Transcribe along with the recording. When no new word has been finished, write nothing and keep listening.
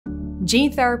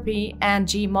Gene therapy and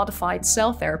gene-modified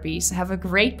cell therapies have a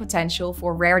great potential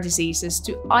for rare diseases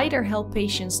to either help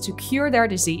patients to cure their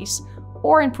disease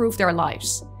or improve their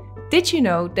lives. Did you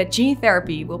know that gene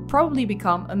therapy will probably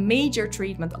become a major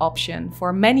treatment option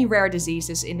for many rare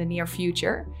diseases in the near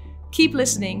future? Keep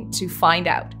listening to find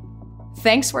out.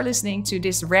 Thanks for listening to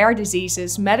this Rare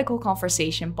Diseases Medical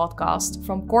Conversation podcast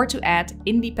from Core2Ed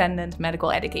Independent Medical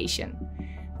Education.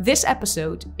 This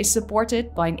episode is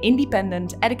supported by an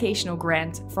independent educational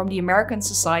grant from the American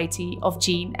Society of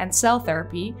Gene and Cell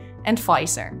Therapy and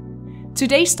Pfizer.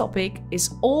 Today's topic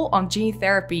is all on gene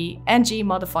therapy and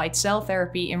gene-modified cell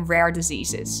therapy in rare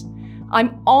diseases.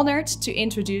 I'm honored to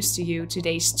introduce to you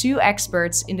today's two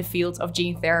experts in the field of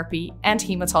gene therapy and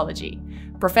hematology,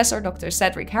 Professor Dr.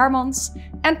 Cedric Hermans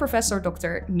and Professor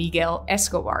Dr. Miguel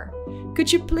Escobar.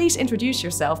 Could you please introduce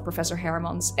yourself, Professor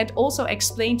Hermans, and also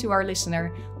explain to our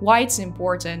listener why it's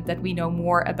important that we know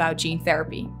more about gene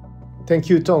therapy? Thank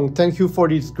you, Tong. Thank you for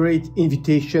this great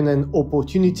invitation and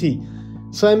opportunity.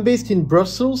 So I'm based in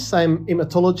Brussels. I'm a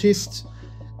hematologist.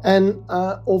 And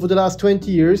over the last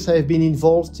 20 years, I have been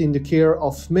involved in the care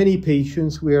of many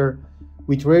patients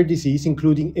with rare disease,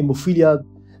 including hemophilia.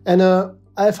 And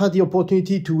I've had the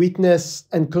opportunity to witness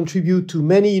and contribute to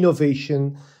many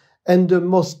innovations. And the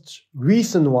most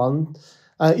recent one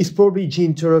is probably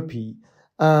gene therapy.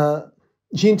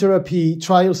 Gene therapy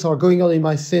trials are going on in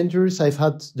my centers. I've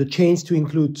had the chance to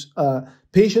include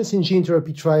patients in gene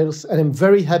therapy trials, and I'm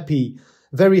very happy,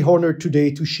 very honored today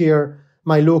to share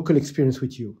my local experience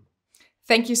with you.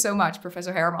 Thank you so much,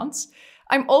 Professor Hermans.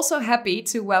 I'm also happy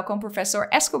to welcome Professor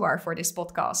Escobar for this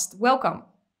podcast. Welcome.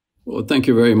 Well, thank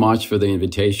you very much for the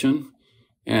invitation.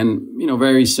 And,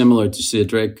 very similar to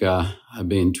Cedric, I've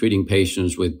been treating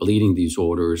patients with bleeding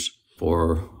disorders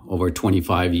for over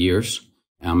 25 years.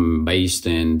 I'm based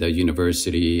in the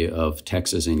University of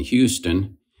Texas in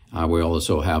Houston. We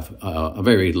also have a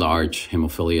very large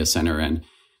hemophilia center, and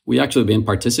we actually been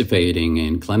participating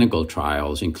in clinical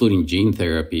trials, including gene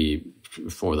therapy,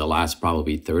 for the last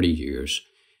probably 30 years.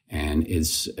 And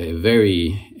it's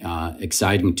very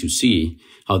exciting to see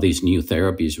how these new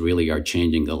therapies really are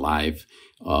changing the life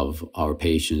of our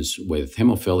patients with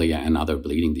hemophilia and other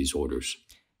bleeding disorders.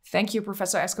 Thank you,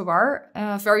 Professor Escobar.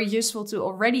 Very useful to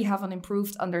already have an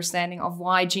improved understanding of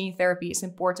why gene therapy is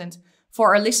important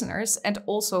for our listeners and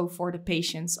also for the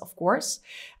patients, of course.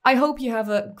 I hope you have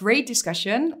a great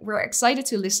discussion. We're excited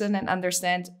to listen and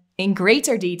understand in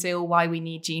greater detail why we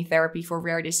need gene therapy for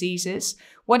rare diseases,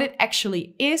 what it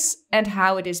actually is, and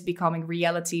how it is becoming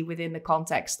reality within the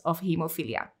context of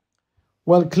hemophilia.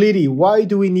 Well, clearly, why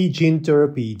do we need gene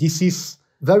therapy? This is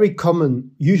a very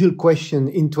common, usual question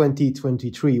in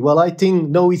 2023. Well, I think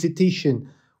no hesitation.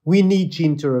 We need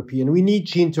gene therapy, and we need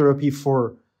gene therapy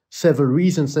for several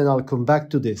reasons, and I'll come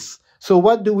back to this. So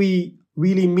what do we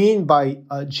really mean by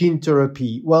gene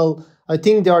therapy? Well, I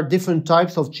think there are different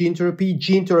types of gene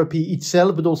therapy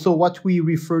itself, but also what we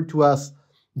refer to as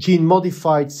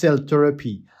gene-modified cell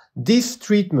therapy. These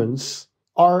treatments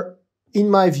are, in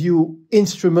my view,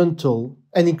 instrumental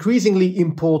and increasingly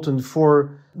important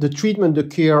for the treatment, the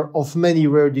care of many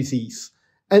rare diseases,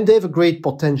 and they have a great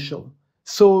potential.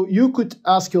 So you could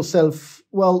ask yourself,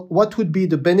 well, what would be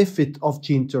the benefit of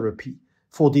gene therapy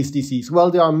for this disease?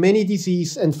 Well, there are many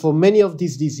diseases, and for many of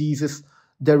these diseases,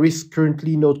 there is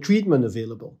currently no treatment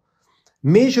available.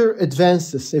 Major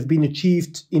advances have been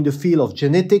achieved in the field of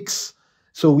genetics.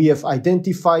 So we have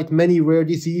identified many rare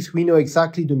diseases. We know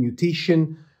exactly the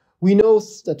mutation. We know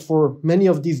that for many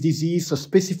of these diseases, a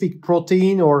specific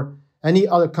protein or any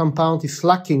other compound is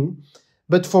lacking.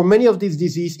 But for many of these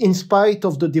diseases, in spite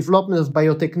of the development of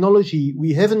biotechnology,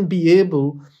 we haven't been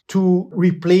able to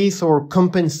replace or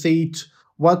compensate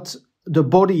what the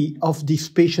body of this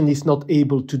patient is not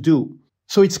able to do.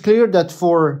 So it's clear that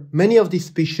for many of these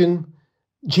patients,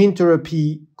 gene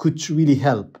therapy could really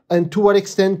help. And to what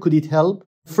extent could it help?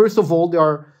 First of all,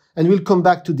 and we'll come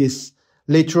back to this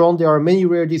later on, there are many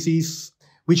rare diseases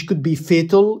which could be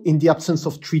fatal in the absence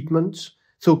of treatment.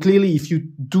 So clearly, if you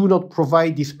do not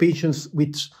provide these patients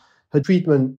with a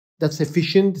treatment that's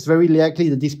efficient, it's very likely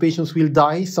that these patients will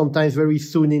die, sometimes very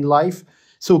soon in life.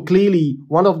 So clearly,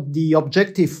 one of the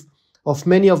objectives of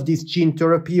many of these gene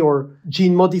therapy or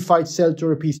gene-modified cell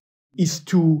therapies is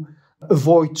to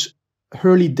avoid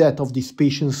early death of these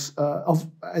patients of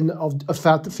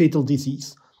a fatal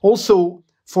disease. Also,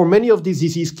 for many of these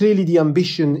diseases, clearly the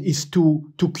ambition is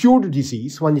to cure the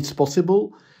disease when it's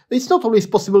possible. It's not always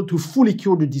possible to fully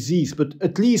cure the disease, but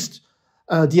at least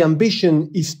the ambition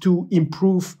is to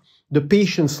improve the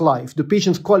patient's life, the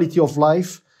patient's quality of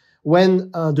life,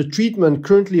 when the treatment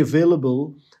currently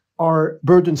available are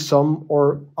burdensome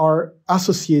or are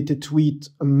associated with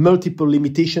multiple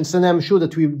limitations. And I'm sure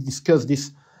that we will discuss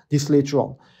this later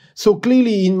on. So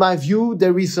clearly, in my view,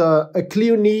 there is a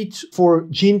clear need for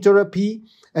gene therapy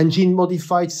and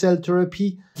gene-modified cell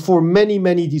therapy for many,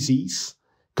 many diseases,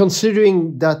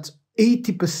 considering that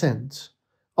 80%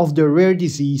 of the rare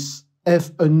disease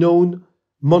have a known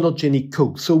monogenic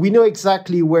cause. So we know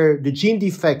exactly where the gene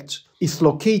defect is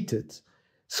located.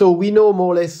 So we know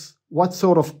more or less what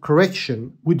sort of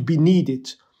correction would be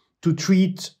needed to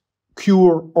treat,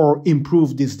 cure, or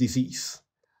improve this disease.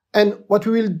 And what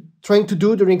we will try to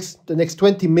do during the next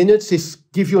 20 minutes is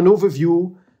give you an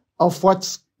overview of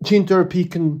what gene therapy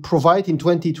can provide in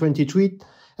 2023.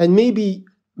 And maybe,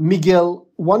 Miguel,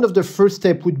 one of the first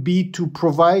steps would be to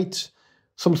provide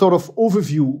some sort of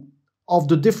overview of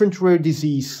the different rare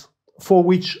disease for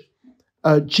which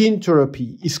gene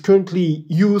therapy is currently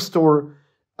used or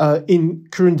in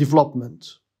current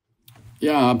development.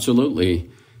 Yeah, absolutely.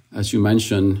 As you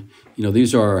mentioned,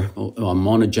 these are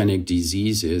monogenic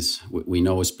diseases. We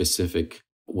know a specific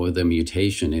what the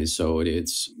mutation is, so it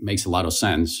makes a lot of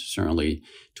sense, certainly,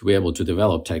 to be able to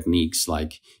develop techniques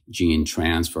like gene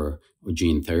transfer or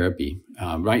gene therapy.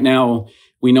 Right now,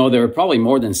 we know there are probably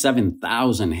more than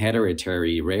 7,000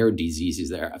 hereditary rare diseases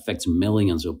that affects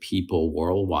millions of people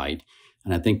worldwide.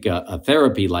 And I think a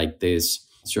therapy like this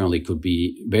certainly could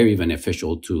be very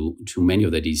beneficial to many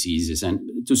of the diseases.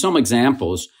 And to some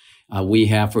examples, we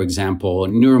have, for example,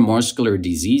 neuromuscular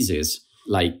diseases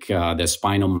like the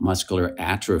spinal muscular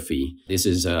atrophy. This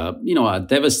is a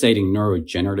devastating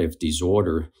neurodegenerative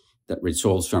disorder that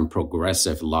results from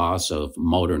progressive loss of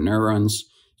motor neurons.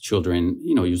 Children,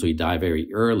 usually die very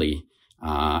early.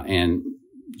 And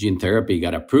gene therapy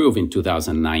got approved in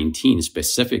 2019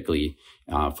 specifically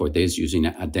for this using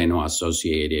an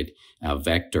adeno-associated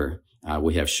vector.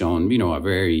 We have shown, a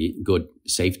very good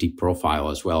safety profile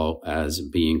as well as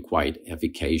being quite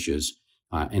efficacious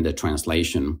in the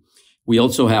translation. We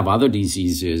also have other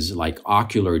diseases like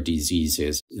ocular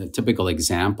diseases. A typical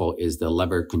example is the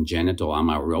Leber congenital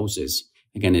amaurosis.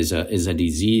 Again, is a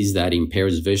disease that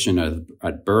impairs vision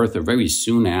at birth or very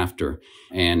soon after.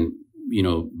 And,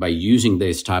 by using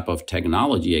this type of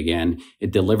technology, again,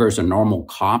 it delivers a normal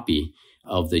copy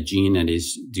of the gene and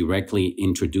is directly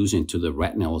introduced into the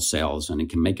retinal cells, and it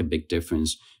can make a big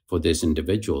difference for these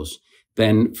individuals.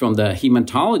 Then from the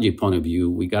hematology point of view,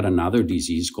 we got another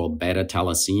disease called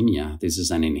beta-thalassemia. This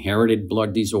is an inherited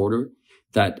blood disorder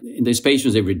that in these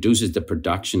patients, it reduces the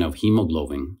production of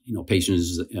hemoglobin.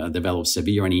 Patients develop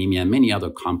severe anemia and many other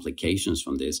complications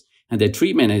from this. And the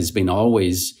treatment has been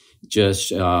always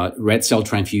just red cell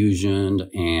transfusion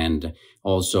and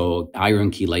also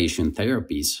iron chelation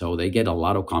therapies. So they get a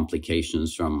lot of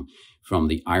complications from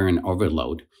the iron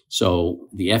overload. So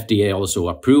the FDA also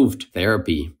approved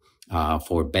therapy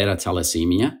for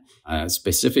beta-thalassemia.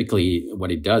 Specifically,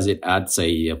 what it does, it adds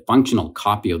a functional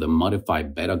copy of the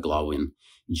modified beta-globin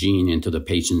gene into the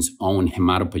patient's own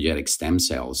hematopoietic stem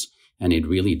cells. And it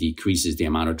really decreases the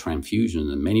amount of transfusions.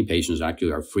 And many patients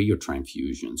actually are free of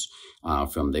transfusions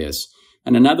from this.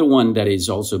 And another one that is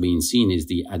also being seen is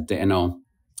the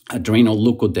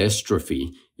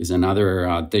adrenoleukodystrophy, is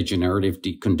another degenerative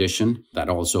condition that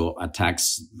also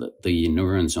attacks the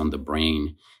neurons on the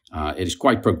brain. It is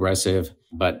quite progressive,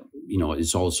 but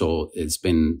it's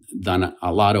been done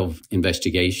a lot of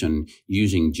investigation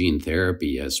using gene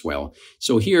therapy as well.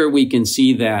 So here we can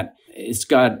see that it's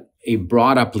got a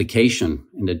broad application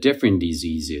in the different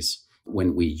diseases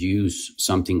when we use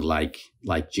something like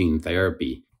gene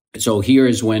therapy. So here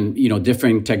is when,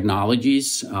 different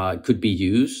technologies could be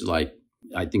used, like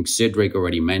I think Cedric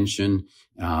already mentioned.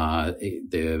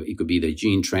 It could be the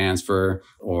gene transfer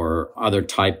or other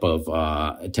type of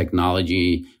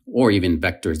technology or even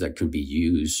vectors that could be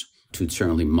used to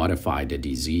certainly modify the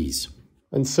disease.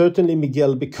 And certainly,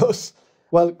 Miguel, because,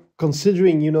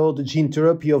 considering, the gene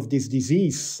therapy of this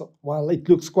disease, while it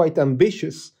looks quite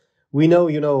ambitious, we know,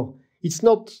 it's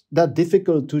not that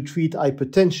difficult to treat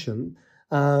hypertension.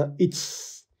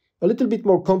 It's a little bit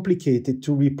more complicated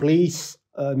to replace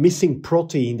missing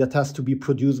protein that has to be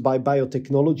produced by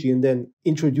biotechnology and then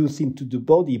introduced into the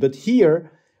body. But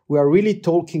here we are really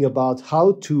talking about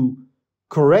how to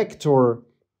correct or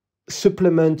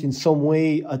supplement in some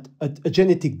way a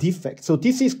genetic defect. So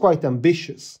this is quite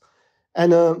ambitious.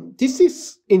 And this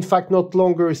is, in fact, not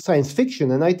longer science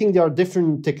fiction. And I think there are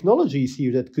different technologies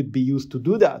here that could be used to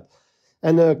do that.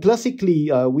 And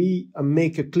classically, we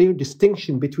make a clear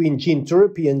distinction between gene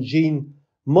therapy and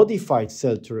gene-modified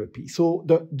cell therapy. So,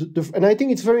 and I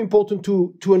think it's very important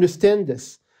to understand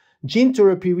this. Gene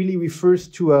therapy really refers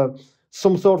to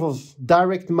some sort of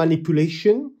direct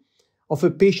manipulation of a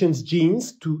patient's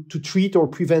genes to treat or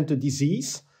prevent a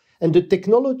disease. And the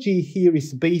technology here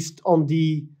is based on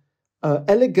the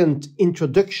elegant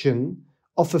introduction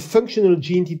of a functional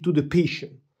gene into the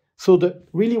patient. So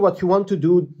really what you want to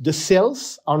do, the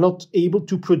cells are not able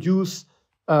to produce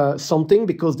something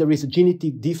because there is a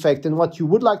genetic defect. And what you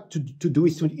would like to do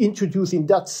is to introduce in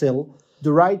that cell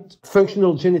the right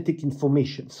functional genetic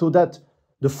information so that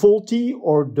the faulty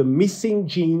or the missing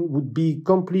gene would be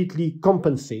completely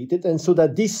compensated, and so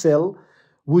that this cell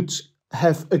would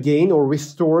have again or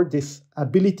restore this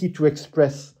ability to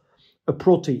express a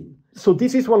protein. So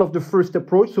this is one of the first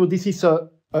approach. So this is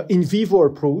a in vivo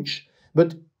approach,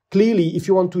 but clearly if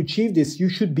you want to achieve this, you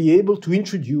should be able to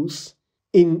introduce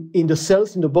in the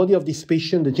cells in the body of this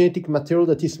patient the genetic material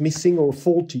that is missing or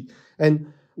faulty.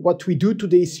 And what we do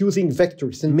today is using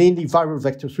vectors, and mainly viral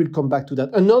vectors. We'll come back to that.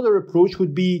 Another approach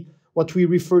would be what we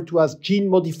refer to as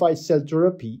gene-modified cell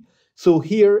therapy. So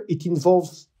here it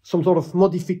involves some sort of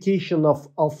modification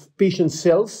of patient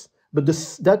cells, but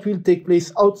that will take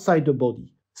place outside the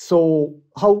body. So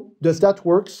how does that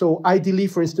work? So ideally,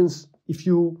 for instance, if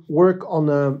you work on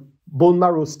a bone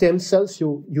marrow stem cells,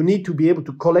 you need to be able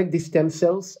to collect these stem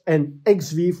cells, and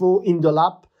ex vivo in the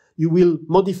lab, you will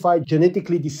modify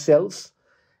genetically these cells.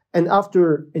 And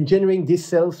after engineering, these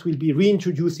cells will be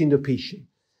reintroduced in the patient.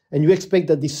 And you expect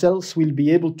that these cells will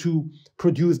be able to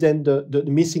produce then the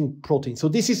missing protein. So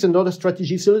this is another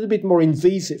strategy. It's a little bit more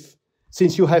invasive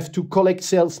since you have to collect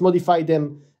cells, modify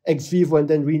them ex vivo, and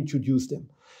then reintroduce them.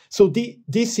 So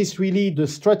this is really the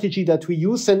strategy that we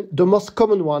use. And the most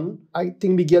common one, I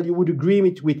think, Miguel, you would agree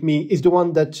with me, is the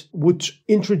one that would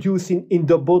introduce in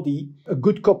the body a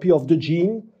good copy of the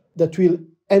gene that will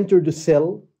enter the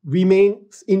cell,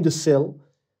 remains in the cell,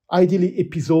 ideally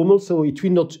episomal, so it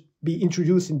will not be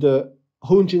introduced in the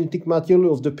whole genetic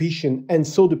material of the patient. And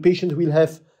so the patient will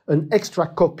have an extra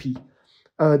copy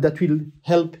that will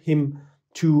help him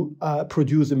to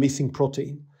produce the missing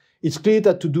protein. It's clear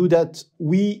that to do that,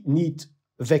 we need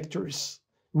vectors.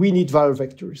 We need viral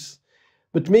vectors.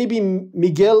 But maybe,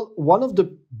 Miguel, one of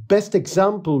the best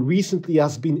examples recently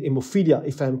has been hemophilia,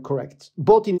 if I'm correct,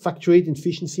 both in factor VIII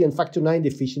deficiency and factor IX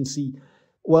deficiency.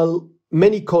 Well,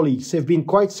 many colleagues have been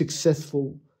quite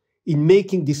successful in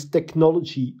making this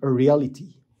technology a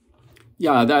reality.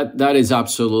 Yeah, that is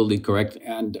absolutely correct.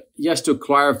 And just to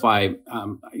clarify,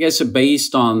 I guess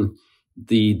based on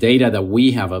the data that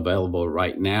we have available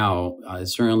right now,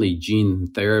 certainly gene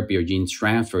therapy or gene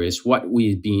transfer is what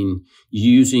we've been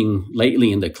using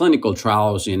lately in the clinical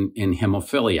trials in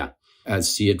hemophilia,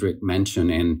 as Cedric mentioned.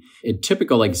 And a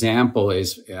typical example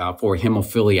is for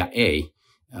hemophilia A.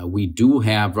 We do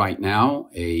have right now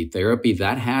a therapy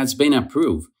that has been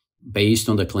approved based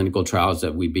on the clinical trials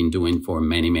that we've been doing for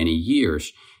many, many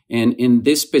years. And in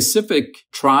this specific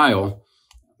trial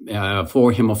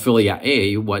for hemophilia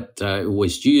A, what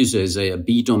was used is a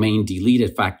B domain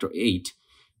deleted factor VIII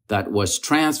that was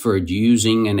transferred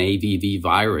using an AVV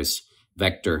virus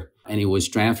vector. And it was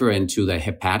transferred into the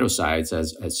hepatocytes,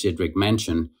 as Cedric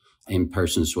mentioned, in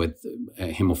persons with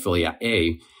hemophilia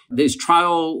A. This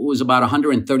trial was about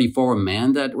 134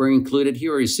 men that were included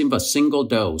here, received a single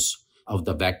dose of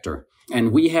the vector.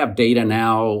 And we have data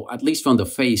now, at least from the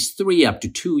phase 3 up to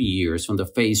 2 years. From the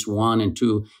phase 1 and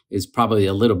 2 is probably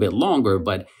a little bit longer,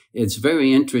 but it's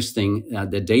very interesting.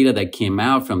 The data that came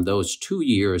out from those 2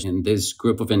 years in this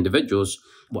group of individuals,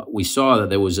 what we saw that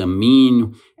there was a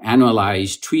mean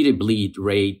annualized treated bleed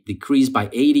rate decreased by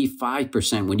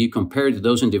 85% when you compare it to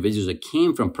those individuals that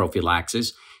came from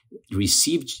prophylaxis,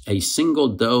 received a single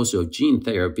dose of gene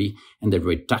therapy, and the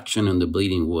reduction in the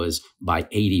bleeding was by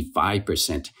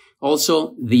 85%.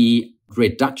 Also, the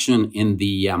reduction in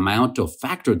the amount of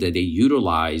factor that they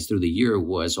utilized through the year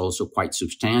was also quite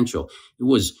substantial. It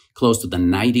was close to the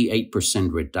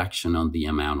 98% reduction on the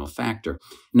amount of factor.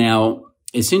 Now,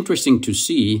 it's interesting to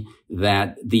see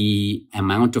that the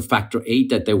amount of factor VIII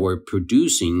that they were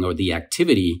producing, or the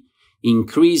activity,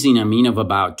 increasing a mean of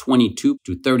about 22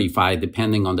 to 35,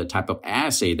 depending on the type of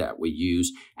assay that we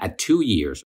use at 2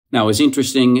 years. Now, it's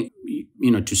interesting,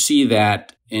 to see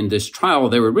that in this trial,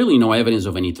 there were really no evidence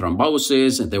of any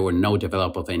thrombosis, and there were no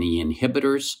development of any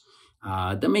inhibitors.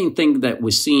 The main thing that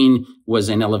was seen was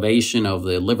an elevation of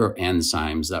the liver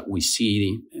enzymes that we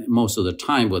see most of the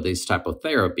time with this type of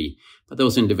therapy. But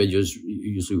those individuals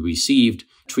usually received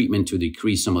treatment to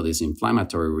decrease some of this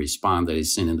inflammatory response that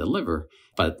is seen in the liver.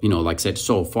 But, like I said,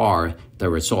 so far, the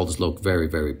results look very,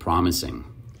 very promising.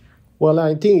 Well,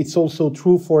 I think it's also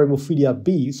true for hemophilia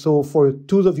B. So for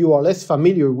those of you who are less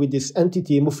familiar with this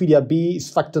entity, hemophilia B is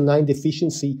factor IX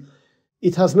deficiency.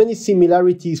 It has many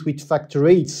similarities with factor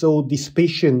VIII. So this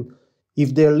patient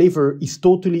if their liver is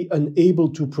totally unable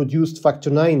to produce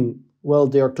factor IX, well,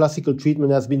 their classical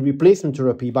treatment has been replacement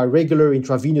therapy by regular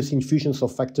intravenous infusions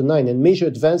of factor IX, and major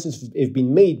advances have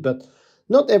been made, but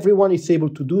not everyone is able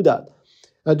to do that.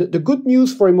 The good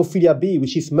news for hemophilia B,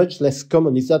 which is much less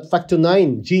common, is that factor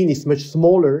IX gene is much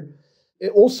smaller.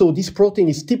 Also, this protein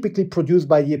is typically produced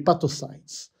by the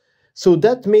hepatocytes. So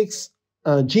that makes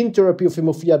gene therapy of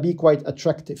hemophilia B quite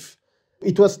attractive.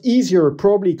 It was easier,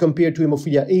 probably compared to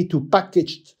hemophilia A, to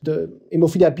package the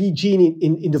hemophilia B gene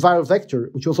in the viral vector,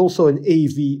 which was also an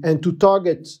AAV, and to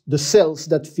target the cells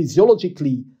that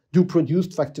physiologically do produce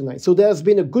factor IX. So there has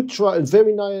been a good trial, a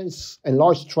very nice and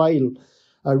large trial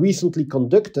recently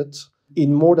conducted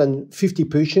in more than 50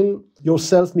 patients.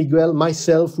 Yourself, Miguel,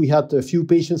 myself, we had a few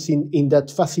patients in that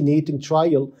fascinating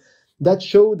trial that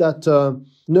showed that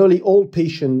nearly all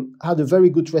patients had a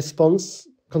very good response,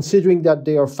 considering that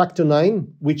their factor IX,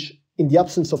 which in the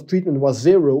absence of treatment was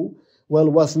 0, well,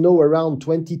 was now around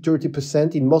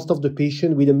 20-30% in most of the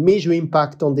patients, with a major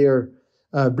impact on their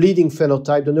bleeding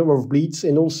phenotype, the number of bleeds,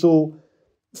 and also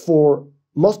for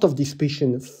most of these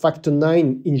patients, factor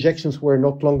IX injections were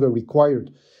not longer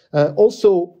required.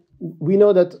 Also, we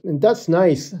know that, and that's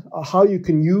nice, how you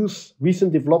can use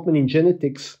recent development in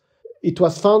genetics. It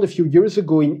was found a few years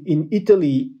ago in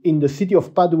Italy, in the city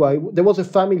of Padua. There was a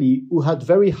family who had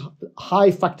very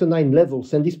high factor IX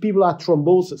levels, and these people had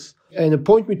thrombosis. And a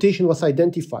point mutation was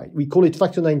identified. We call it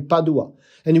factor IX Padua.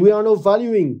 And we are now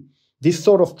valuing this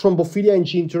sort of thrombophilia in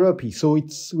gene therapy. So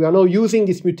we are now using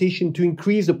this mutation to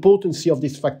increase the potency of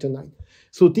this factor IX.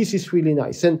 So this is really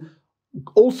nice. And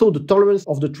also the tolerance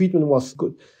of the treatment was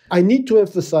good. I need to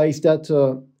emphasize that,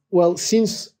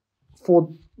 since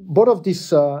for both of these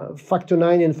factor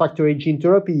IX and factor VIII gene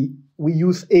therapy, we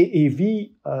use AAV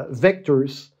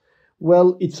vectors.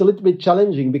 Well, it's a little bit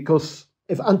challenging because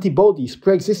of antibodies,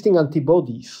 pre-existing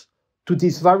antibodies to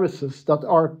these viruses that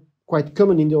are quite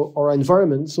common in our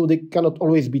environment, so they cannot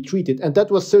always be treated. And that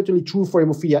was certainly true for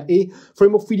hemophilia A. For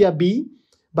hemophilia B,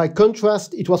 by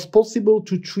contrast, it was possible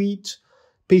to treat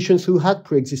patients who had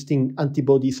pre-existing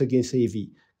antibodies against AAV,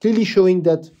 clearly showing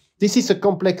that this is a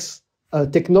complex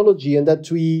technology and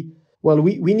that we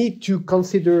need to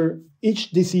consider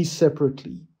each disease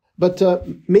separately. But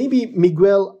maybe,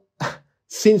 Miguel,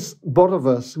 since both of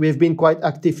us, we have been quite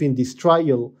active in this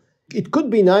trial, it could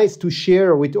be nice to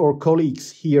share with our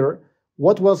colleagues here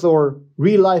what was our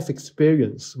real-life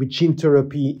experience with gene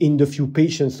therapy in the few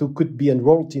patients who could be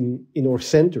enrolled in our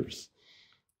centers.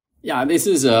 Yeah, this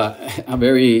is a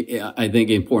very, I think,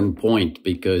 important point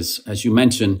because, as you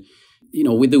mentioned,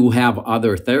 we do have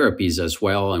other therapies as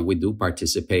well, and we do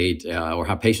participate or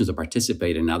have patients that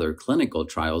participate in other clinical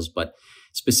trials. But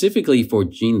specifically for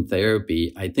gene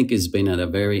therapy, I think it's been a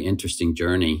very interesting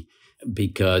journey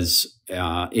because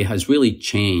it has really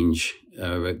changed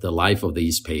the life of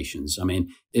these patients. I mean,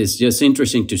 it's just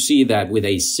interesting to see that with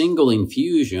a single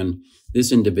infusion,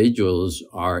 these individuals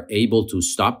are able to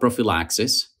stop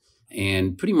prophylaxis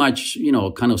and pretty much,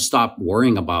 kind of stop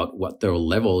worrying about what their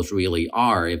levels really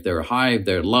are. If they're high, if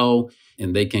they're low,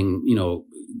 and they can,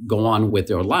 go on with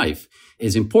their life.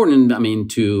 It's important,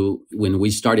 when we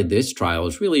started this trial,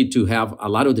 is really to have a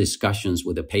lot of discussions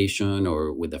with the patient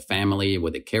or with the family,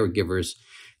 with the caregivers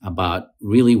about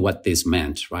really what this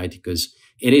meant, right? Because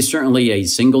it is certainly a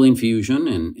single infusion,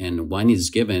 and when it's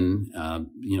given,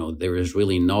 there is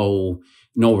really no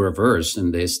reverse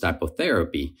in this type of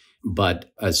therapy. But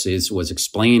as it was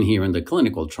explained here in the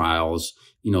clinical trials,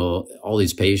 all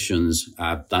these patients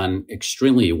have done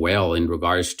extremely well in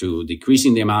regards to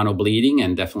decreasing the amount of bleeding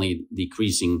and definitely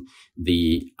decreasing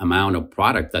the amount of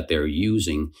product that they're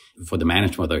using for the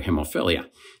management of their hemophilia.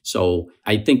 So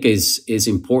I think it's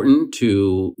important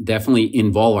to definitely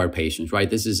involve our patients, right?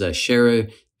 This is a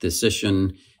shared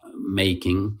decision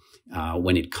making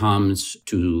when it comes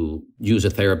to use a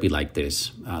therapy like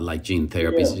this, like gene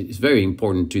therapy. Yeah. It's very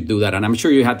important to do that. And I'm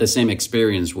sure you had the same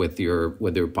experience with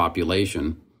your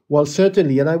population. Well,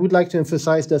 certainly. And I would like to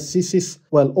emphasize that this is,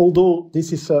 although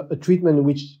this is a treatment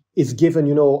which is given,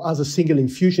 as a single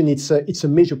infusion, it's a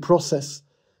major process,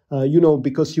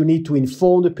 because you need to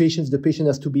inform the patients. The patient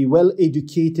has to be well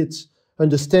educated,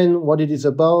 understand what it is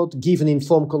about, give an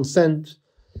informed consent.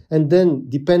 And then,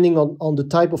 depending on the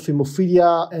type of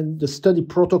hemophilia and the study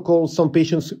protocol, some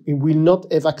patients will not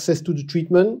have access to the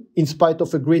treatment in spite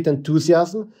of a great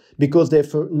enthusiasm because they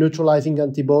have neutralizing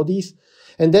antibodies.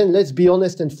 And then, let's be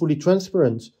honest and fully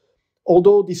transparent.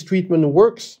 Although this treatment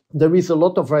works, there is a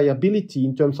lot of variability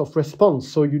in terms of response.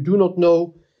 So you do not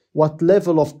know what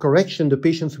level of correction the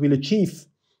patients will achieve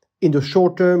in the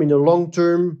short term, in the long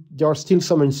term. There are still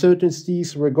some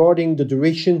uncertainties regarding the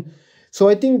duration. So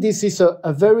I think this is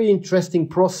a very interesting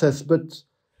process, but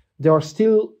there are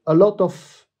still a lot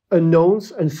of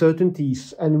unknowns,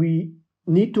 uncertainties, and we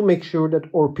need to make sure that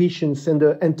our patients and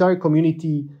the entire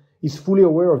community is fully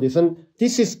aware of this. And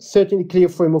this is certainly clear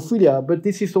for hemophilia, but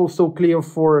this is also clear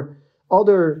for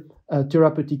other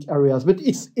therapeutic areas. But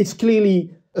it's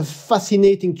clearly a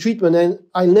fascinating treatment. And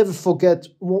I'll never forget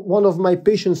one of my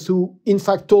patients who, in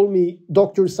fact, told me,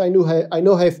 doctors, I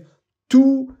now have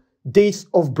 2 dates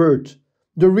of birth,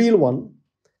 the real one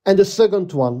and the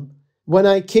second one, when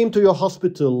I came to your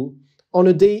hospital on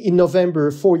a day in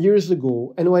November 4 years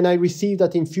ago, and when I received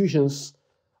that infusions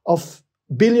of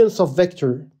billions of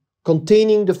vector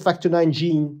containing the factor 9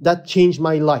 gene, that changed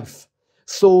my life.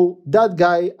 So that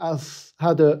guy has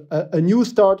had a new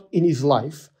start in his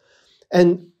life.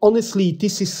 And honestly,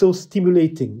 this is so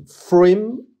stimulating for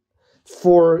him,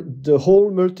 for the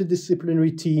whole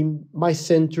multidisciplinary team, my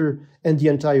center, and the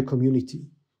entire community.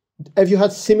 Have you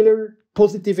had similar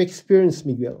positive experience,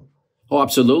 Miguel? Oh,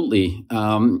 absolutely.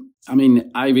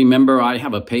 I remember I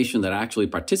have a patient that actually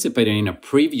participated in a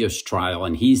previous trial,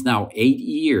 and he's now 8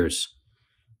 years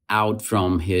out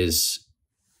from his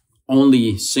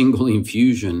only single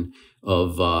infusion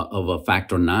of a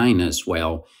factor 9 as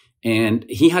well. And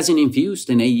he hasn't infused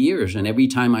in 8 years. And every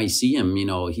time I see him,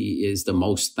 he is the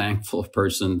most thankful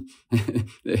person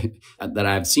that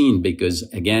I've seen, because,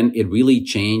 again, it really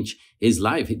changed his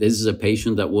life. This is a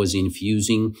patient that was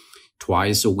infusing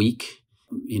twice a week,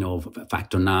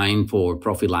 factor 9 for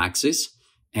prophylaxis.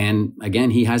 And again,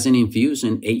 he hasn't infused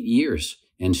in 8 years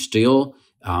and still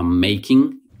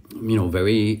making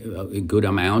very good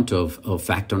amount of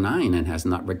factor 9 and has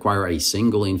not required a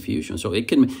single infusion. So it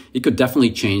could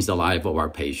definitely change the life of our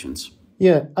patients.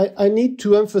 Yeah, I need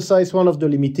to emphasize one of the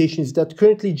limitations, that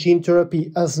currently gene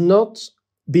therapy has not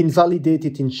been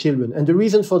validated in children. And the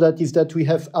reason for that is that we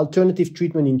have alternative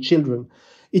treatment in children.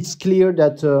 It's clear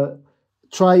that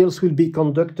trials will be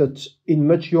conducted in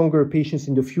much younger patients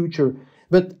in the future.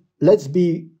 But let's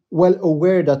be well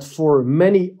aware that for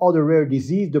many other rare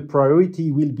diseases, the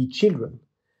priority will be children.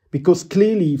 Because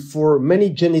clearly for many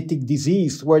genetic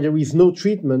diseases where there is no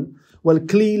treatment, well,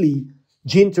 clearly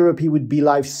gene therapy would be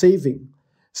life-saving.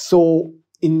 So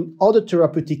in other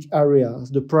therapeutic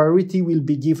areas, the priority will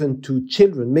be given to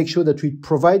children. Make sure that we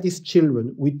provide these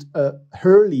children with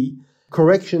early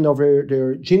correction of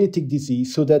their genetic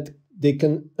disease so that they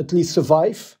can at least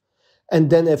survive and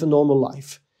then have a normal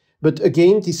life. But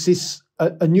again, this is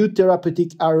a new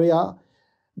therapeutic area,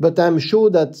 but I'm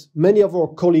sure that many of our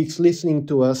colleagues listening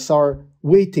to us are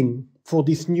waiting for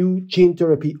these new gene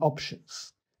therapy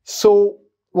options. So,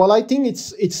 well, I think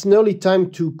it's nearly time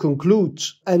to conclude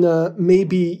and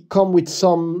maybe come with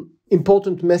some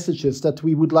important messages that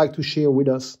we would like to share with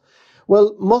us.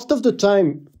 Well, most of the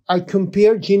time, I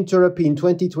compare gene therapy in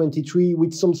 2023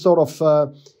 with some sort of,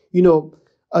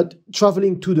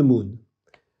 traveling to the moon.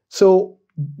 So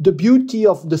the beauty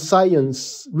of the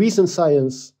science, recent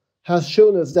science, has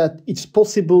shown us that it's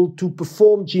possible to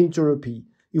perform gene therapy.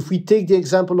 If we take the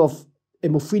example of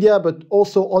hemophilia, but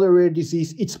also other rare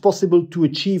disease, it's possible to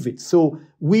achieve it. So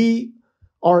we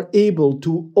are able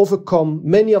to overcome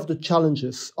many of the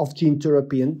challenges of gene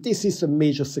therapy, and this is a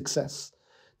major success.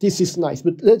 This is nice,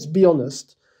 but let's be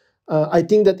honest. I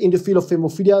think that in the field of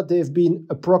hemophilia, there have been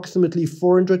approximately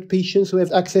 400 patients who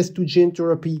have access to gene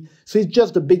therapy. So it's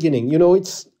just the beginning.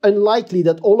 It's unlikely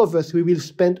that all of us, we will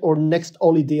spend our next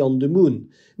holiday on the moon.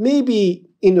 Maybe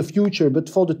in the future, but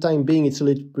for the time being, it's a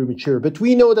little premature. But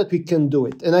we know that we can do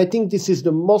it. And I think this is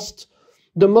the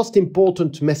most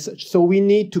important message. So we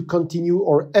need to continue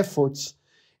our efforts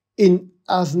in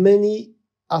as many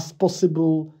as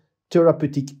possible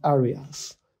therapeutic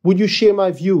areas. Would you share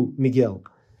my view, Miguel?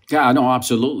 Yeah, no,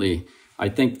 absolutely. I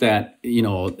think that,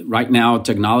 right now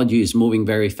technology is moving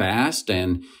very fast,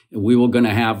 and we were going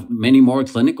to have many more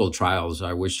clinical trials.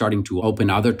 We're starting to open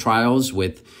other trials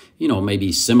with,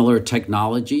 maybe similar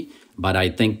technology. But I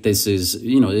think this is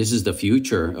the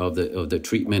future of the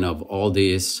treatment of all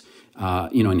these,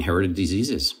 inherited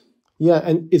diseases. Yeah,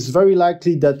 and it's very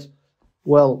likely that,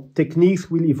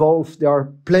 techniques will evolve. There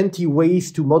are plenty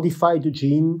ways to modify the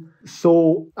gene.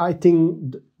 So I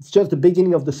think it's just the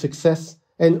beginning of the success.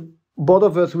 And both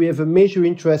of us, we have a major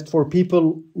interest for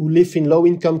people who live in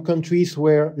low-income countries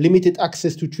where limited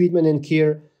access to treatment and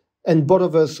care. And both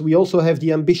of us, we also have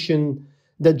the ambition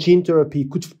that gene therapy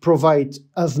could provide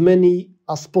as many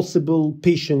as possible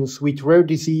patients with rare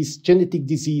disease, genetic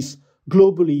disease,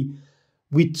 globally,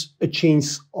 with a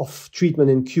chance of treatment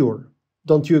and cure.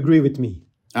 Don't you agree with me?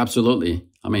 Absolutely.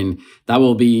 I mean, that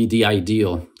will be the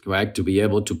ideal, correct? To be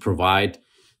able to provide,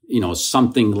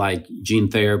 something like gene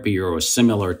therapy or a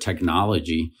similar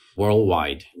technology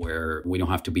worldwide, where we don't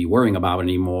have to be worrying about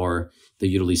anymore the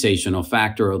utilization of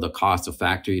factor or the cost of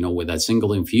factor, with a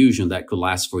single infusion that could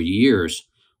last for years,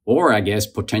 or I guess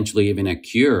potentially even a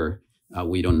cure.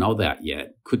 We don't know that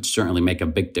yet. Could certainly make a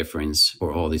big difference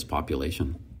for all this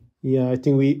population. Yeah, I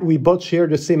think we both share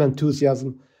the same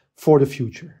enthusiasm for the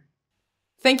future.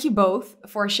 Thank you both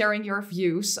for sharing your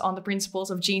views on the principles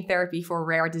of gene therapy for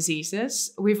rare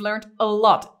diseases. We've learned a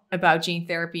lot about gene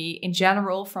therapy in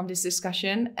general from this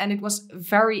discussion, and it was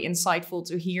very insightful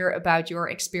to hear about your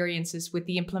experiences with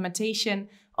the implementation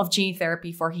of gene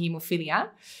therapy for hemophilia.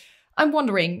 I'm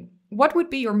wondering, what would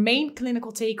be your main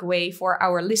clinical takeaway for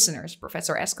our listeners,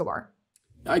 Professor Escobar?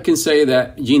 I can say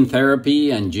that gene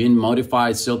therapy and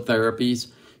gene-modified cell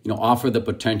therapies, offer the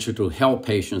potential to help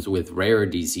patients with rare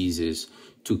diseases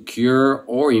to cure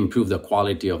or improve the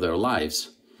quality of their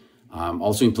lives.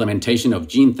 Also, implementation of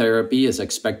gene therapy is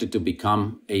expected to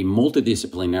become a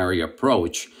multidisciplinary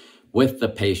approach with the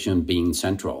patient being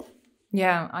central.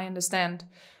 Yeah, I understand.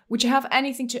 Would you have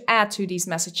anything to add to these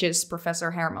messages,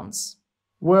 Professor Hermans?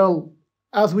 Well,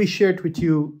 as we shared with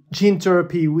you, gene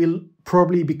therapy will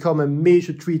probably become a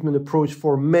major treatment approach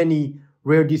for many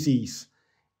rare diseases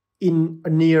in a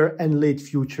near and late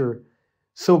future.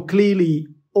 So clearly,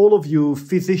 all of you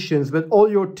physicians, but all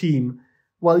your team,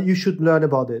 well, you should learn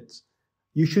about it.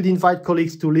 You should invite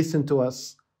colleagues to listen to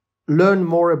us, learn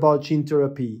more about gene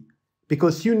therapy,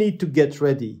 because you need to get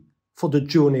ready for the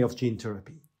journey of gene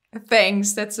therapy.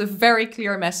 Thanks. That's a very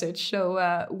clear message.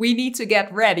 So we need to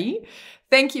get ready.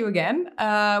 Thank you again.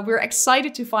 We're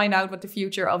excited to find out what the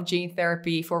future of gene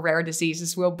therapy for rare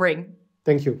diseases will bring.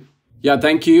 Thank you. Yeah,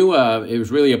 thank you. It was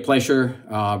really a pleasure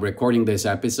recording this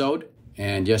episode.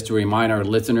 And just to remind our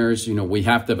listeners, we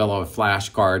have developed a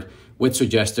flashcard with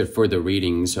suggested further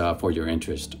readings for your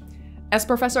interest. As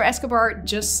Professor Escobar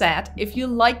just said, if you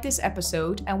like this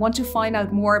episode and want to find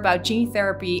out more about gene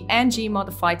therapy and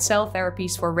gene-modified cell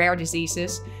therapies for rare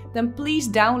diseases, then please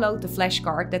download the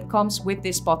flashcard that comes with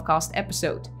this podcast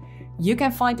episode. You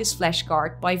can find this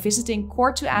flashcard by visiting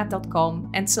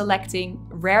core2add.com and selecting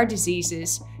Rare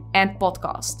Diseases and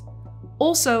Podcast.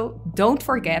 Also, don't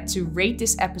forget to rate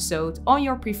this episode on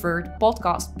your preferred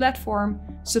podcast platform,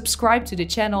 subscribe to the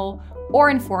channel, or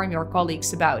inform your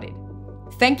colleagues about it.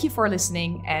 Thank you for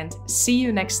listening and see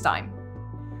you next time.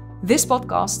 This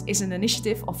podcast is an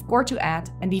initiative of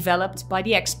Core2Add and developed by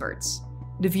the experts.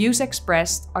 The views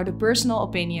expressed are the personal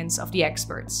opinions of the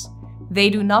experts.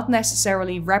 They do not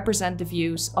necessarily represent the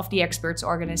views of the experts'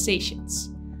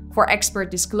 organizations. For expert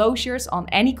disclosures on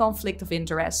any conflict of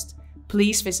interest,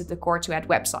 please visit the Core2Add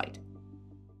website.